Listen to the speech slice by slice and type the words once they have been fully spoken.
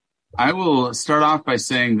I will start off by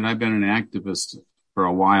saying that I've been an activist for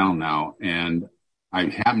a while now, and I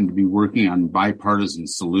happen to be working on bipartisan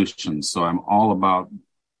solutions. So I'm all about,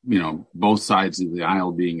 both sides of the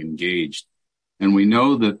aisle being engaged. And we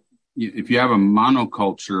know that if you have a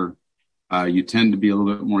monoculture, you tend to be a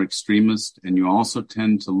little bit more extremist, and you also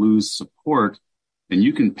tend to lose support. And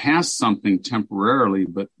you can pass something temporarily,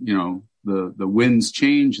 but the winds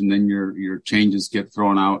change, and then your changes get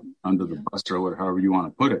thrown out under the bus, or however you want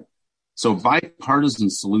to put it. So bipartisan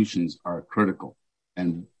solutions are critical.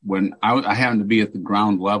 And when I happened to be at the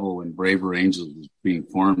ground level when Braver Angels was being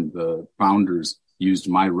formed, the founders used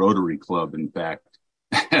my Rotary Club, in fact,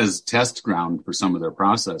 as test ground for some of their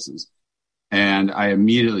processes. And I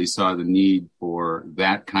immediately saw the need for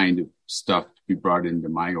that kind of stuff to be brought into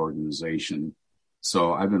my organization.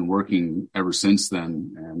 So I've been working ever since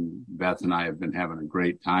then, and Beth and I have been having a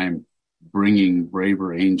great time bringing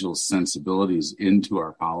Braver Angels sensibilities into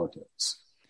our politics.